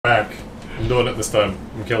doing it this time.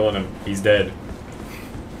 I'm killing him. He's dead.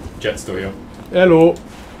 Jet's still here. Hello.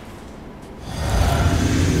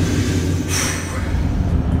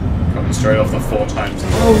 Coming straight off the 4 times.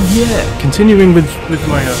 Oh yeah. Continuing with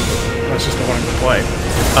my my sister wanting to play.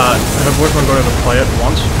 Her boyfriend got her to play it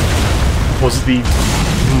once. Was the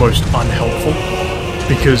most unhelpful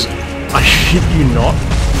because I shit you not.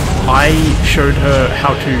 I showed her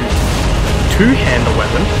how to two-hand a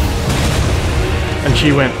weapon, and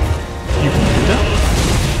she went, "You can do that?"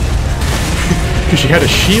 Because she had a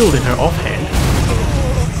shield in her offhand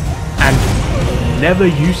and never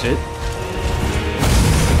use it.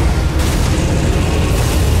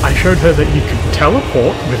 I showed her that you could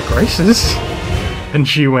teleport with graces, and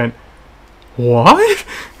she went, "What?"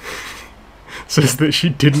 Says that she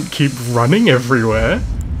didn't keep running everywhere.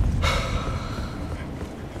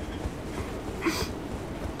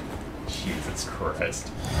 Jesus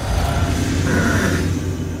Christ.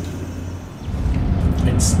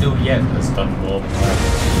 And still yet has done more than that.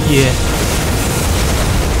 Yeah.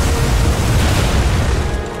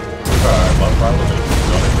 But probably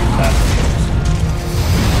not every bad games.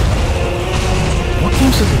 What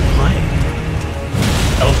games does he play?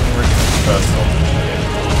 Elden Ring is the first one.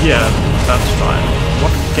 Yeah, that's fine.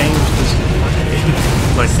 What games does he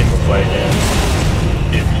play? Like single player games.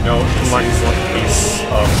 If you know this like is what? Piece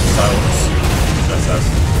of Silence. That's us.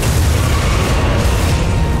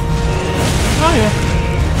 Oh yeah.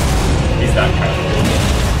 He's that kind of cool.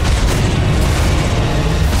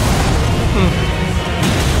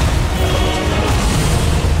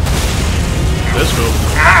 That's cool.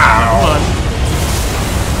 Ow!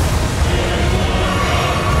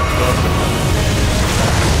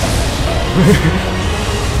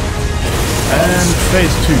 And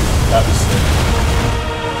phase 2. That was sick.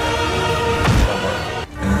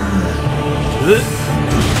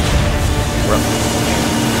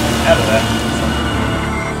 Out of that.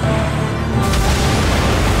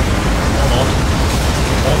 Hold on.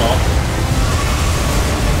 Hold on.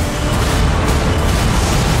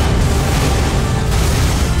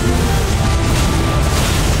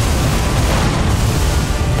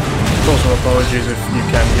 Also, apologies if you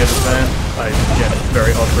can hear the fan. I get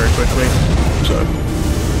very hot very quickly, so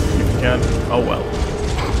if you can, oh well.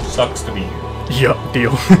 Sucks to be you. Yeah,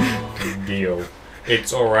 deal. Deal.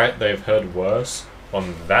 It's alright, they've heard worse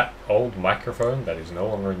on that old microphone that is no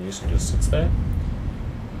longer in use and just sits there.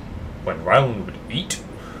 When Rylan would eat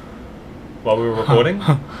while we were recording.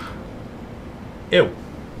 Ew.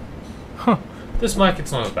 Huh. This mic,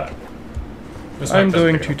 it's not as bad. This mic I'm doesn't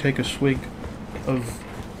going pick to up. take a swig of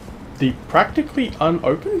the practically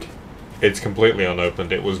unopened. It's completely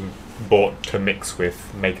unopened. It was bought to mix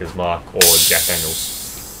with Maker's Mark or Jack Daniels.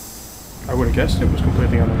 I would have guessed it was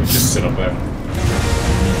completely unopened. Just sit up there.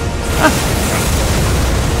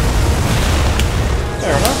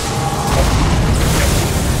 Fair enough.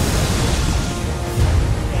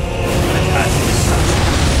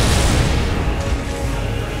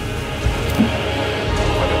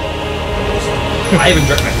 I even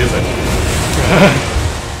drank my visit.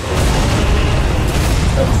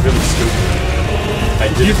 That was really stupid. I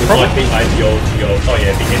did it with like the ideal to go, oh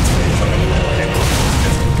yeah, the instant or something like that.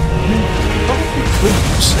 You probably could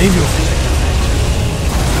save your physics.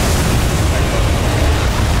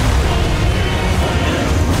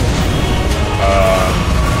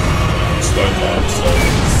 Stone bomb, so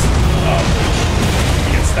it's,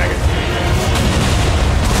 you get staggered.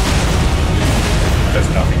 There's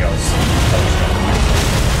nothing else.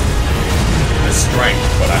 There's strength,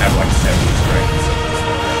 but I have like 7 strength. So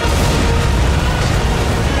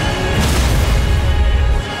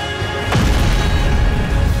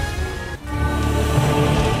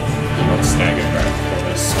I'm not staggered right for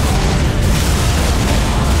this.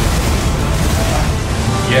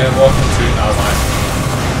 Yeah, welcome to our life.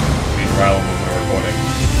 Meanwhile, when we're recording.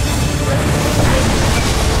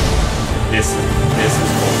 This is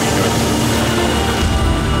what we do.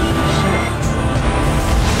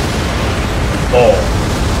 Oh.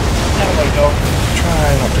 Oh my god.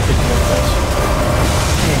 Try not to hit me like that.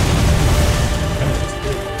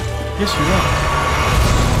 Yes, you are.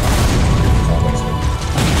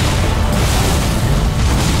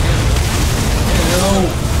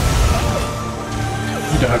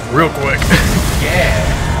 You died real quick. Yeah.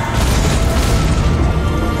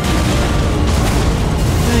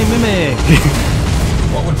 Hey, Mimic!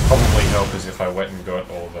 What would probably help is if I went and got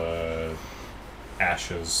all the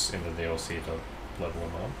ashes in the DLC to level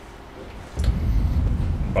them up.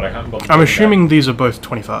 But I can't bother. I'm assuming these are both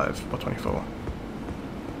 25 or 24.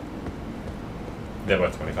 They're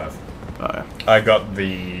both 25. I got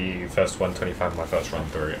the first 125 my first run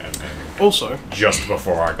through, and then Also, just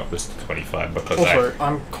before I got this to 25 because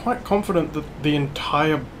I'm quite confident that the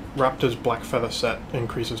entire Raptor's Black Feather set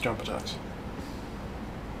increases jump attacks.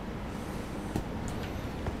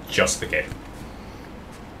 just the cape.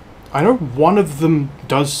 I know one of them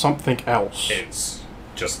does something else. It's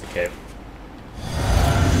just the cape.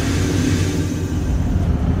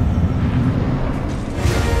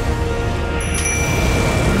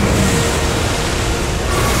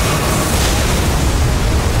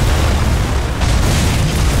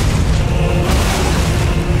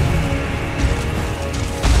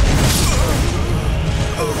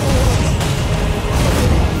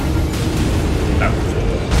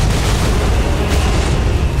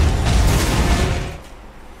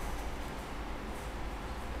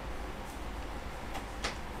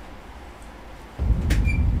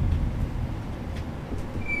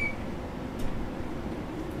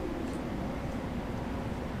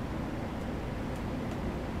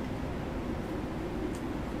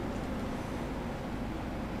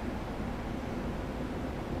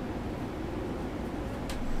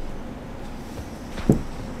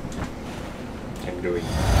 Doing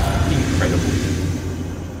incredible.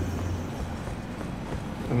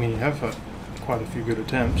 I mean, you have had quite a few good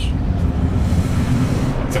attempts.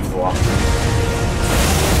 Except for the last one.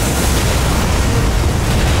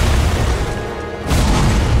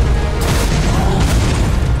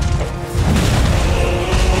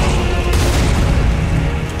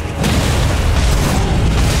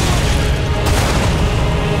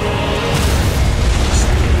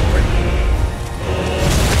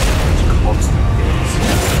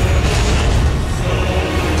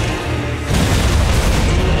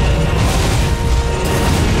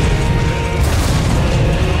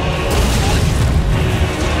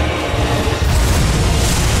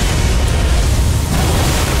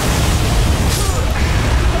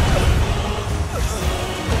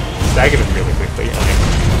 Staggered him really quickly and then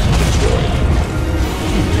destroyed.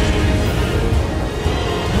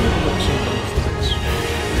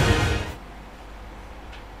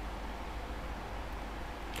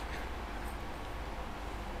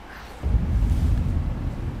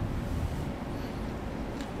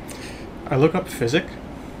 I look up physic,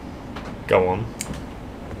 Go on.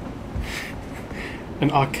 an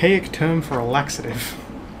archaic term for a laxative.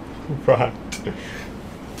 Right.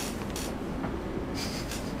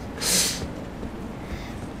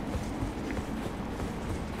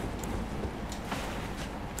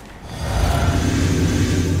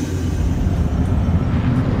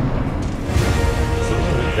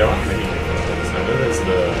 There aren't many things. I know there's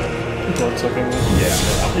the... Blood-sucking one. Yeah.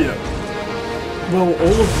 Yeah. Well,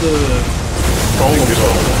 all of the golems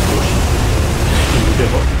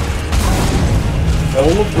all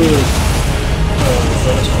of the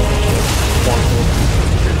furnace golems are one gold.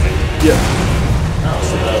 Yeah. Oh,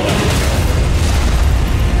 so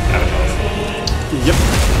avatars. Yep.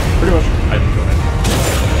 Pretty much. I didn't go ahead.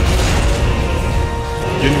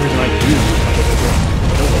 The only reason I do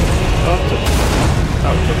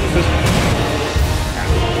the physics.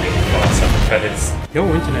 Awesome. That is... Your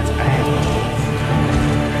internet's ass.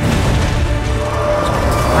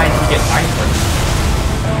 Why did you get iPhone?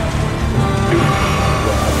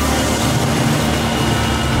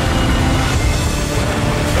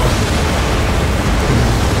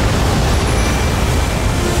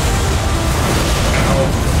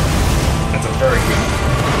 That's a very good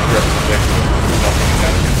representation of nothing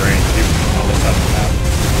out of your brain, even on the side of the map.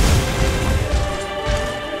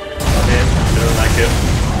 Okay, I don't like it.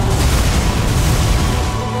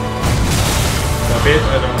 Okay, I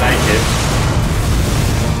don't like it.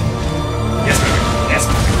 Yes, baby. Yes,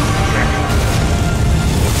 baby.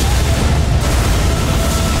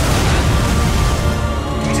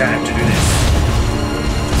 Give me time to do this.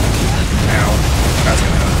 Ow. That's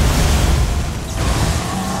gonna hurt.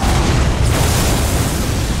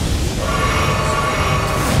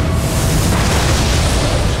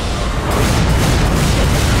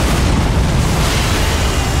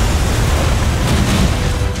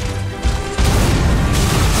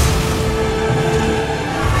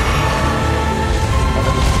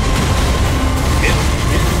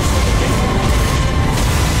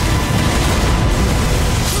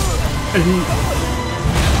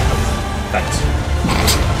 Thanks.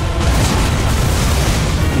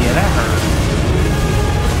 Yeah, that hurt.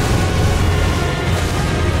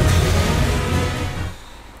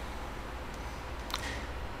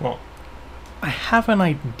 Well, I have an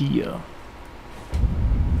idea.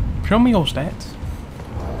 Show me your stats.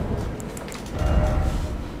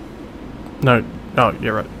 No,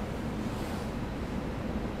 you're right.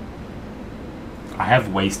 I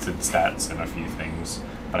have wasted stats in a few things,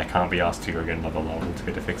 but I can't be asked to go get another level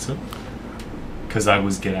to fix it. Because I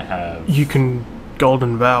was gonna have... You can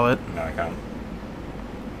golden vow it. No, I can't.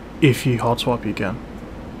 If you hot swap, you can.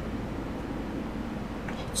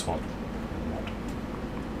 Hot swap? What?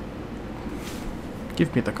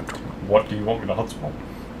 Give me the controller. What do you want me to hot swap?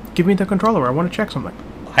 Give me the controller, I want to check something.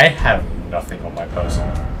 I have nothing on my person.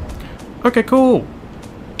 Okay, cool.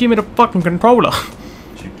 Give me the fucking controller.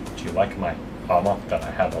 Do you like my armor that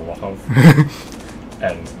I have a lot of?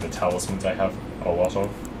 And the talismans I have a lot of?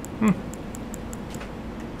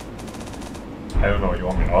 I don't know what you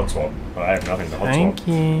want me to hot swap, but I have nothing to hot swap. Thank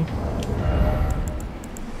you.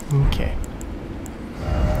 Okay.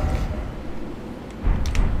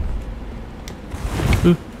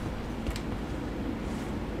 Ooh.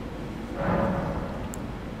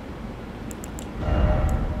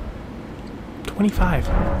 $25.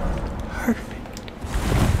 Perfect.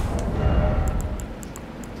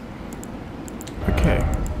 Okay.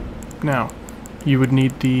 Now, you would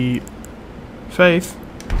need the faith.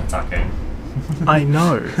 It's okay. I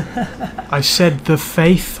know. I said the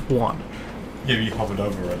faith one. Yeah, you hovered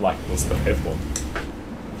over it like it was the fifth one.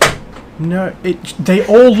 No, they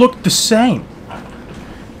all look the same.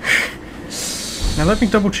 Now let me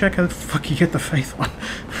double check how the fuck you get the faith one.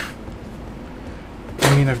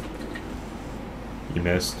 I mean, You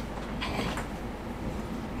missed.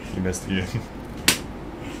 You missed again.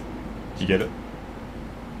 Did you get it?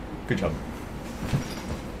 Good job.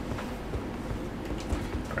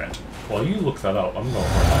 Alright. While you look that up, I'm not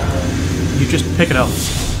gonna... you just pick it up.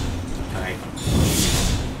 Okay.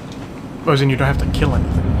 Oh, as in you don't have to kill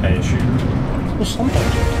anything. Hey, shoot. Well,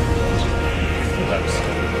 sometimes. Sometimes.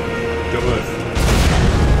 Good move.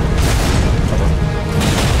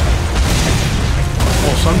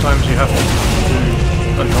 Well, sometimes you have to do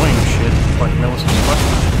annoying shit, like Millicent's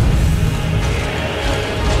question.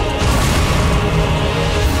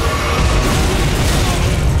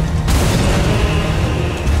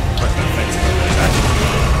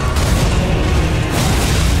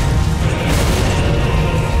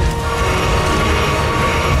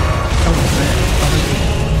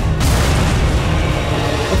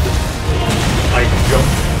 I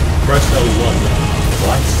jumped, pressed L1,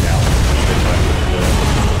 lights down, then I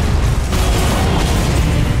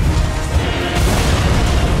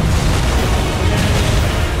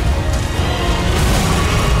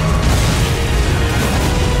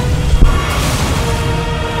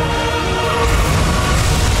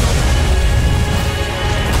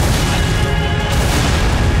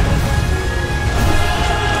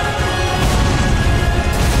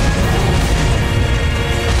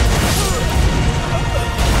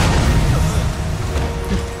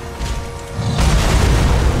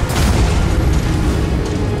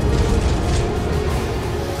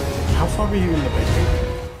How far are you in the basement?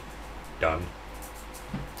 done.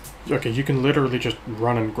 Okay, you can literally just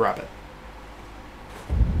run and grab it.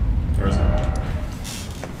 Where is it?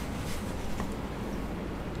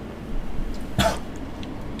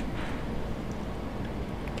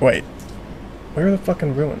 Wait. Where are the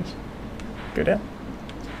fucking ruins? Go down.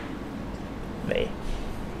 There.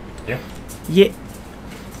 Yeah. Yeah.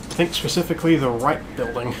 I think specifically the right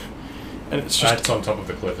building. And it's just... That's on top of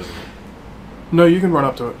the cliff, isn't it? No, you can run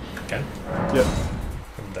up to it. Okay. Yep.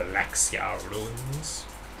 The Laxia ruins.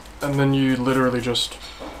 And then you literally just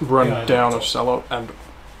run Yeah, I down know. a cellar and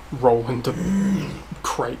roll into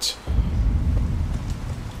crates.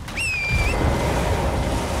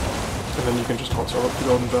 And then you can just hot cell up the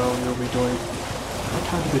golden bell and you'll be doing a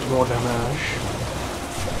tiny bit more damage.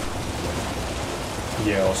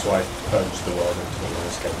 Yeah, also I purged the world into an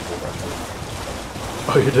inescapable rental.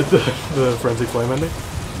 Oh, you did the frenzy flame ending?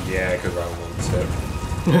 Yeah, because I wanted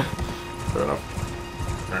to. Fair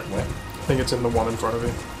enough. Right, where? I think it's in the one in front of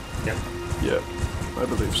you. Yeah. Yeah, I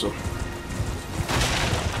believe so.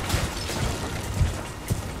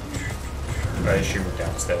 I assume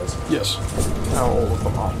downstairs. Yes. How all of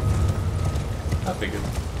them are. I figured.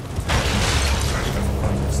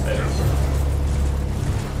 Downstairs.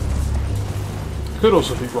 Could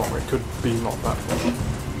also be wrong, it could be not that far.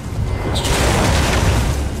 It's just...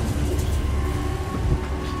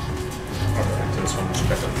 I'll go back to this one, just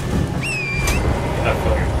check it. I'll go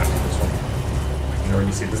back to this one. I can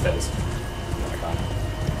already see the stairs. No, I can't.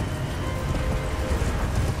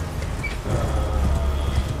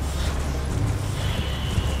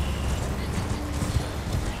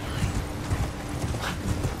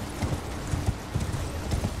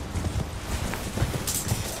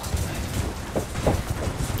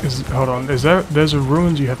 Hold on, there's a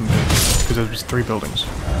ruins you haven't been to? Because there's 3 buildings.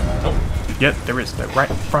 Nope. Yep, there is. They're right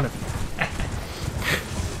in front of you.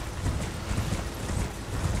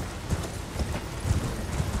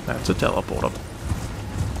 That's a teleporter.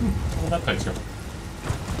 Well, that takes you.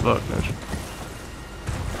 Look, there's...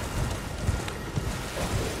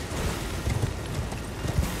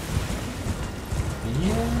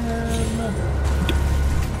 Yeah.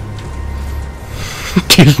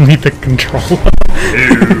 Give me the controller.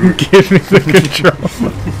 Give me the controller.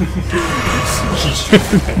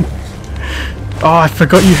 Oh, I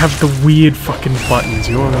forgot you have the weird fucking buttons.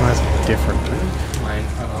 You organize it differently.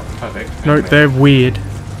 Perfect. No, they're weird.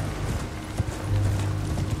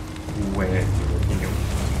 Where?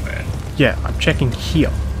 Where? Yeah, I'm checking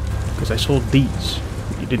here. Because I saw these.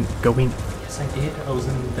 You didn't go in. Yes, I did. I was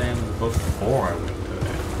in them before I went to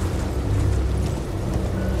there.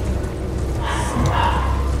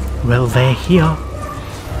 Well, they're here.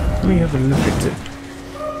 Let me have a look at it.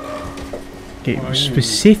 It was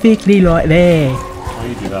specifically like there. Why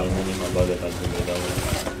you do that? I'm running my brother has been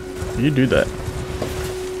there. You do that.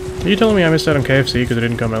 Are you telling me I missed out on KFC because it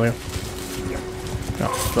didn't come earlier? Yeah.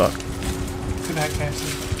 Oh, fuck. Could have KFC.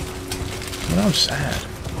 Well, I'm sad.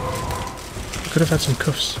 I could have had some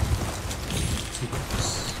cuffs.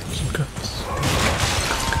 Some cuffs.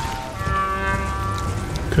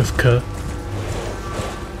 Cuff.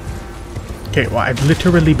 Okay, well, I've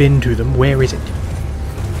literally been to them. Where is it?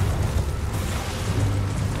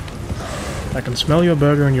 I can smell your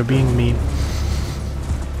burger and you're being mean.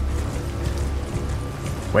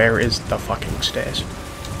 Where is the fucking stairs?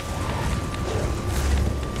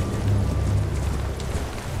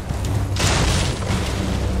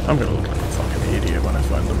 I'm gonna look like a fucking idiot when I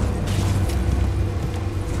find them.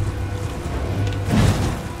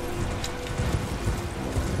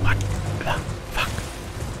 What the fuck?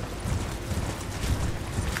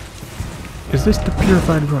 Is this the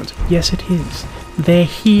purified ruins? Yes, it is. They're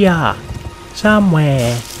here.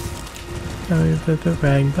 Somewhere. Over the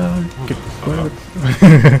rainbow.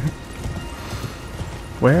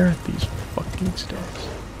 Where are these fucking stairs?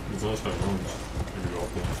 There's also rooms. Maybe go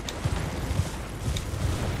up there.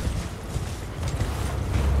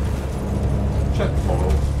 Check the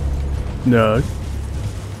portal. No.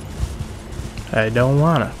 I don't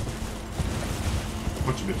wanna.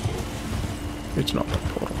 What's your bit for? It's not the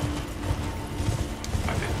portal.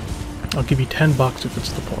 Okay. I'll give you $10 if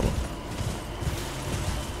it's the portal.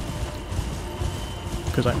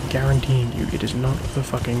 Because I'm guaranteeing you it is not the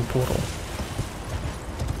fucking portal.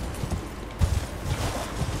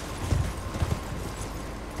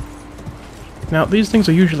 Now, these things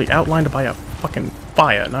are usually outlined by a fucking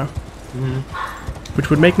fire, no? Mm-hmm. Which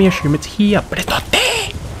would make me assume it's here, but it's not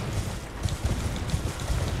there!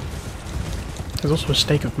 There's also a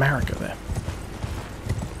stake of Marika there.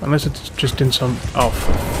 Unless it's just in some... Oh,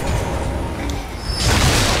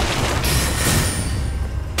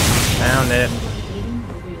 found it.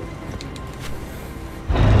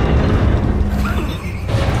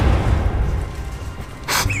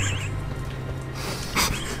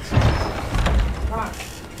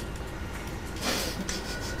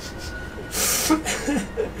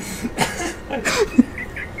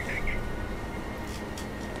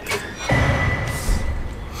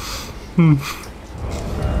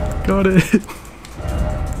 Got it.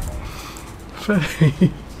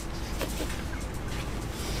 Faye.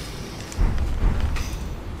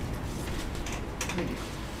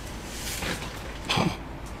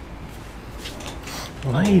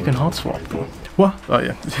 Well, now you can hot swap them. What? Oh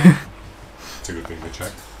yeah. It's a good thing to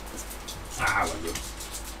check. Ah, like good.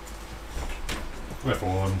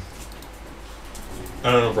 F1.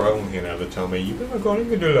 I don't know if Rylan here now to tell me you've been recording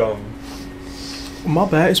for too long. My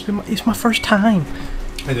bad. It's my first time.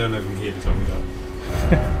 I don't know if I'm here to tell me that.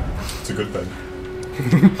 It's a good thing.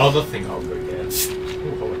 Other thing I'll go get, is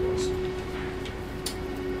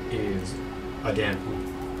a damn pool.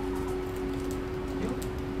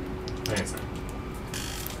 I ain't saying.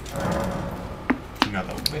 Not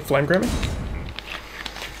that one. Flame grabbing?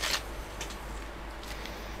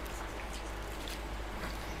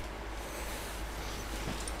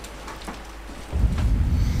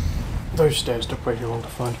 Those stairs took way too long to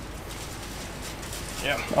find.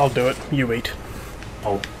 Yeah, I'll do it. You eat.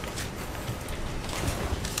 Oh.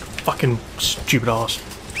 Fucking stupid ass.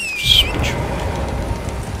 Switch.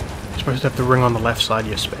 You're supposed to have the ring on the left side,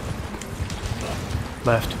 you spit.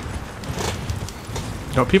 Left.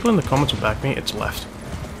 You know, people in the comments will back me, it's left.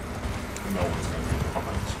 No one's going to be in the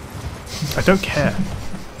comments. I don't care.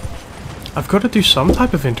 I've got to do some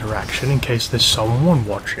type of interaction in case there's someone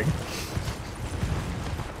watching.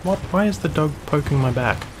 What? Why is the dog poking my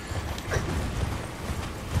back?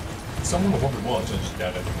 Someone will probably watch and just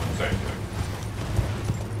doubt anyone will say anything.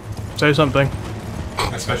 Say something.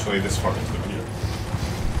 Especially this far into the video.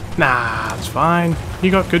 Nah, it's fine. You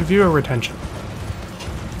got good viewer retention.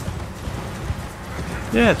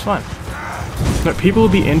 Yeah, it's fine. No, people will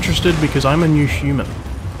be interested because I'm a new human.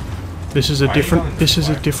 This is a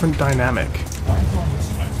different dynamic.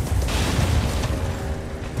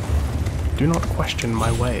 Do not question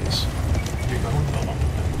my ways.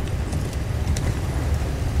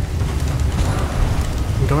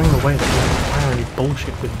 I'm going the way that won't require any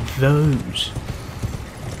bullshit with those.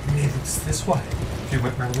 Maybe it's this way. If you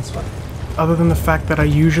went round this way. Other than the fact that I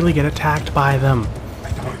usually get attacked by them.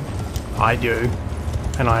 I don't. I do.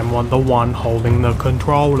 And I'm the one holding the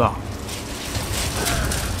controller.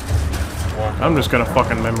 I'm just gonna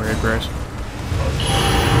fucking memory Grace.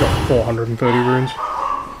 Got 430 runes.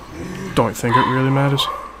 Don't think it really matters.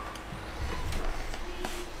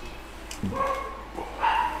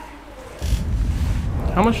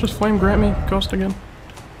 How much does Flame grant me cost again?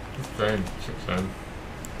 16.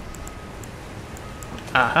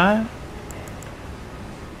 Aha.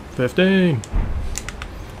 15.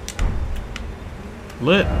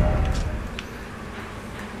 Lit.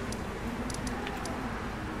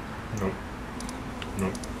 Nope.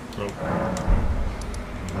 Nope. Nope.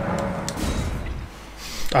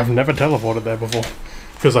 I've never teleported there before.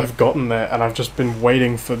 Because I've gotten there and I've just been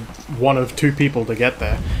waiting for one of two people to get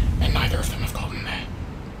there. And neither of them have gotten there.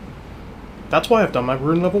 That's why I've done my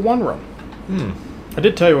rune level 1 run. I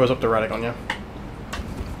did tell you I was up to Radagon, yeah?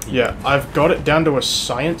 Yeah, I've got it down to a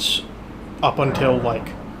science up until,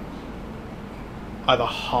 like, either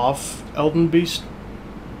half Elden Beast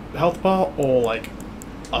health bar or, like,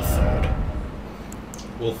 a third.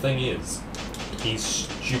 Well, the thing is, he's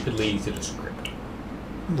stupidly easy to script.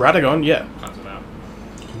 Radagon, yeah. That's about.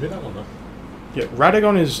 You can do that one, though. Yeah,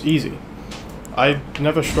 Radagon is easy. I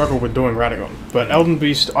never struggle with doing Radagon, but Elden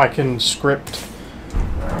Beast I can script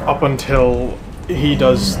up until he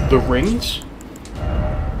does the rings.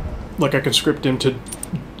 Like, I can script him to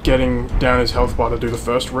getting down his health bar to do the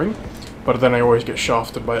first ring, but then I always get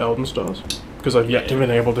shafted by Elden Stars, because I've yet to been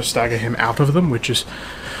able to stagger him out of them, which is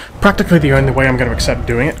practically the only way I'm going to accept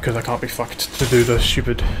doing it, because I can't be fucked to do the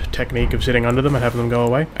stupid technique of sitting under them and having them go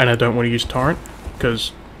away, and I don't want to use Torrent,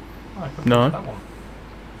 because no. That one.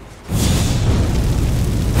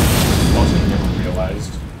 Also, you never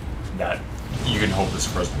realized that you can hold this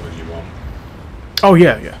for as long as you want. Oh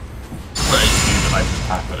yeah, yeah. But I just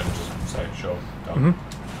tap it and just say, sure, done.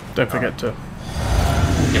 Don't forget to...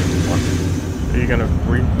 Give me one. Are you going to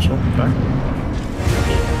re-swap it back?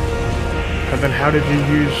 And then how did you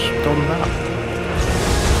use Golden Valor?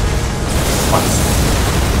 Once.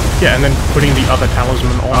 Yeah, and then putting the other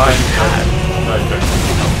talisman on that you had. No, don't.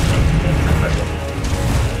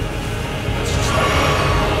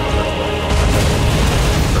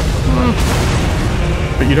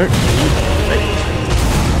 But you don't need faith.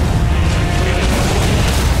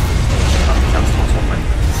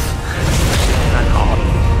 And hard.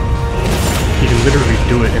 You can literally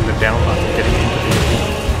do it in the down button, getting into the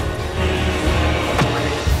elite.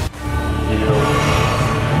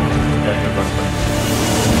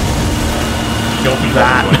 You'll be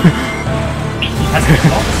that. He has a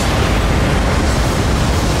hitbox.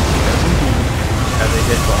 Has a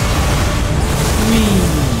hitbox.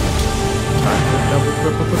 Time for double,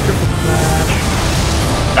 triple smash.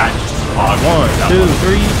 That's just hard. 1, 2,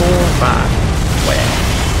 3, 4, 5. Where?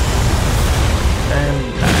 And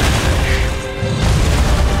dash.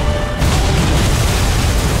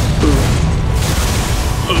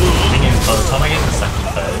 Thing is, by the time I get to the second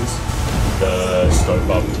phase, the stove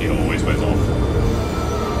barbecue always wears off.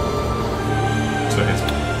 So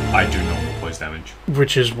I do normal poise damage.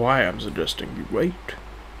 Which is why I'm suggesting you wait.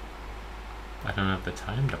 I don't have the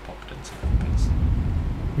time to pop it in second phase.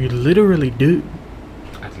 You literally do.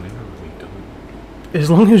 I literally don't. As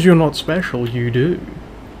long as you're not special, you do.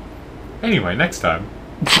 Anyway, next time.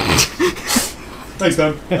 Next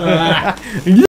time.